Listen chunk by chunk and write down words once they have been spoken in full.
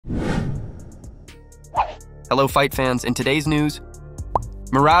Hello fight fans, in today's news,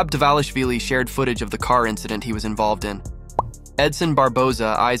 Merab Dvalishvili shared footage of the car incident he was involved in. Edson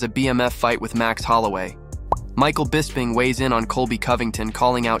Barboza eyes a BMF fight with Max Holloway. Michael Bisping weighs in on Colby Covington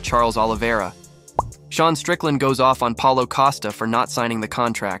calling out Charles Oliveira. Strickland goes off on Paulo Costa for not signing the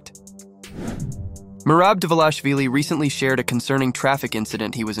contract. Merab Dvalashvili recently shared a concerning traffic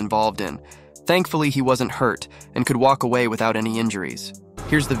incident he was involved in. Thankfully, he wasn't hurt and could walk away without any injuries.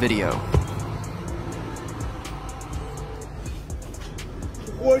 Here's the video.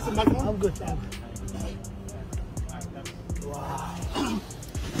 I'm good. Wow.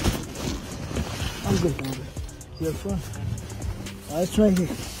 I'm good. Your phone. Oh, it's right here.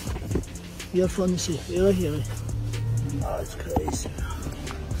 Your phone, you see. Right here. Right? Oh, it's crazy.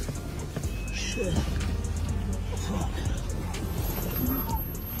 Shit. Fuck.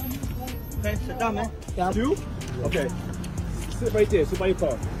 Okay, sit down, man. Yeah. You? Okay. Sit right there. Sit by your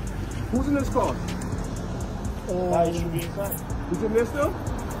car. Who's in this car? You should be inside. Who's in there still?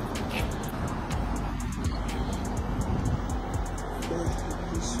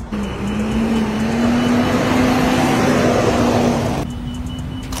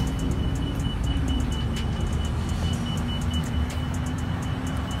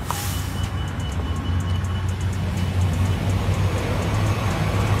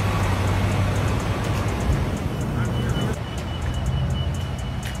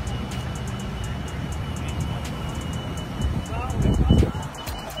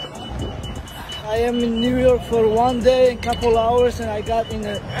 I am in New York for 1 day, a couple hours, and I got in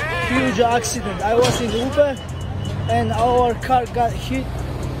a huge accident. I was in Uber and our car got hit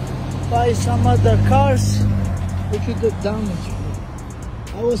by some other cars. Look at the damage.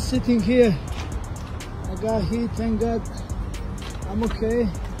 I was sitting here. I got hit, thank God. I'm okay.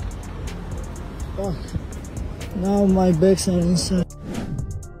 But now my bags are inside.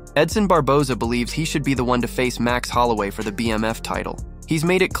 Edson Barboza believes he should be the one to face Max Holloway for the BMF title. He's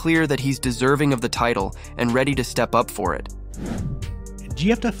made it clear that he's deserving of the title and ready to step up for it. Do you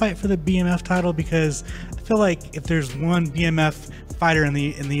have to fight for the BMF title? Because I feel like if there's one BMF fighter in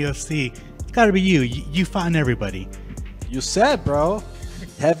the UFC, it's got to be you. You fighting everybody. You said, bro.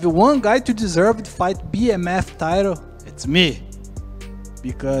 Have one guy to deserve to fight BMF title? It's me.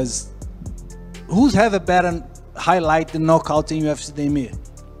 Because who's have a better highlight and knockout in UFC than me?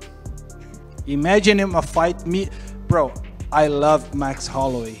 Imagine him a fight me, bro. I love Max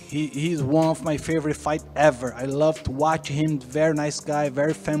Holloway. He's one of my favorite fight ever. I love to watch him. Very nice guy,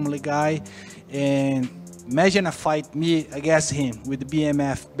 very family guy. And imagine a fight me against him with the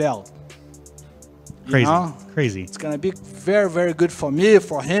BMF belt. Crazy, you know? Crazy. It's gonna be very, very good for me,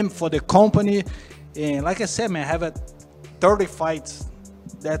 for him, for the company. And like I said, man, I have 30 fights.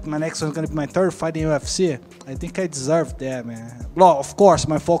 That my next one's gonna be my third fight in UFC. I think I deserve that, man. Well, of course,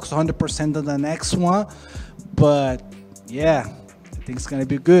 my focus 100% on the next one, but yeah, I think it's gonna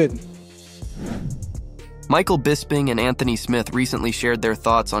be good. Michael Bisping and Anthony Smith recently shared their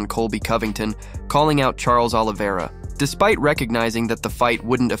thoughts on Colby Covington, calling out Charles Oliveira. Despite recognizing that the fight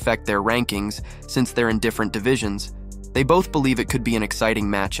wouldn't affect their rankings since they're in different divisions, they both believe it could be an exciting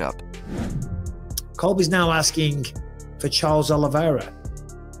matchup. Colby's now asking for Charles Oliveira.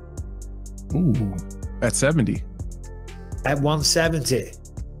 Ooh, at 70. At 170.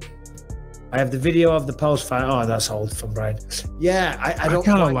 I have the video of the post fight. Oh, that's old from Brian. Yeah, I don't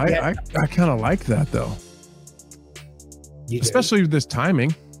kind of like. I kind of like that though. Especially with this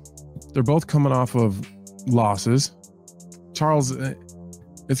timing. They're both coming off of losses. Charles,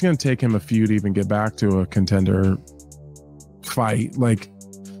 it's going to take him a few to even get back to a contender fight. Like,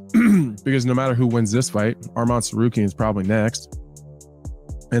 because no matter who wins this fight, Arman Tsarukyan is probably next,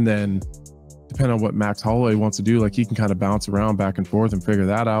 and then depending on what Max Holloway wants to do, like he can kind of bounce around back and forth and figure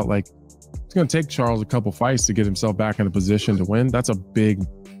that out. Like, it's going to take Charles a couple fights to get himself back in a position to win. That's a big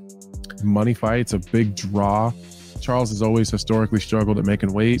money fight. It's a big draw. Charles has always historically struggled at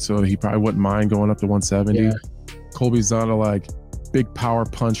making weight, so he probably wouldn't mind going up to 170. Yeah. Colby's not a like big power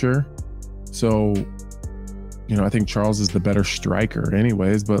puncher, so you know I think Charles is the better striker,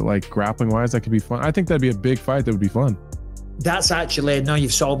 anyways. But like grappling wise, that could be fun. I think that'd be a big fight. That would be fun. That's actually, now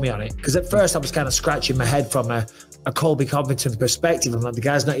you've sold me on it, because at first I was kind of scratching my head from a Colby Covington perspective. I'm like, the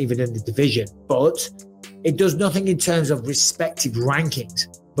guy's not even in the division, but it does nothing in terms of respective rankings,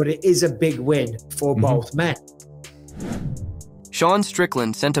 but it is a big win for both men.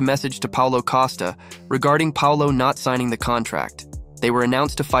 Strickland sent a message to Paulo Costa regarding Paulo not signing the contract. They were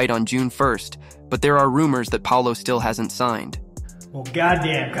announced to fight on June 1st, but there are rumors that Paulo still hasn't signed. Well,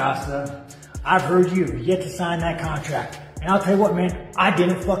 goddamn, Costa. I've heard you yet to sign that contract. And I'll tell you what, man, I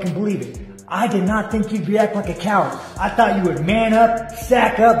didn't fucking believe it. I did not think you'd react like a coward. I thought you would man up,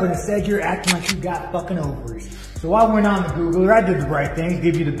 sack up, but instead you're acting like you got fucking ovaries. So I went on the Googler, I did the right thing,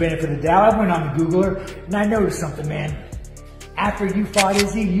 give you the benefit of the doubt. I went on the Googler, and I noticed something, man. After you fought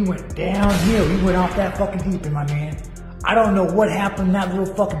Izzy, you went downhill. You went off that fucking deep end, my man. I don't know what happened in that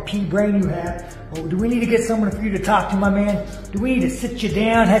little fucking pea brain you have, but do we need to get someone for you to talk to, my man? Do we need to sit you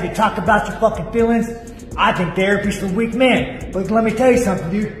down, have you talk about your fucking feelings? I think therapy's for weak men. But let me tell you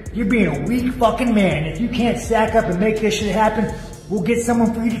something, dude. You're being a weak fucking man. If you can't stack up and make this shit happen, we'll get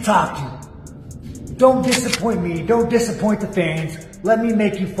someone for you to talk to. Don't disappoint me. Don't disappoint the fans. Let me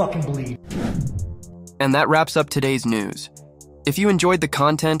make you fucking believe. And that wraps up today's news. If you enjoyed the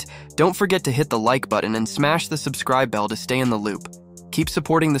content, don't forget to hit the like button and smash the subscribe bell to stay in the loop. Keep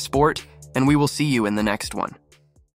supporting the sport, and we will see you in the next one.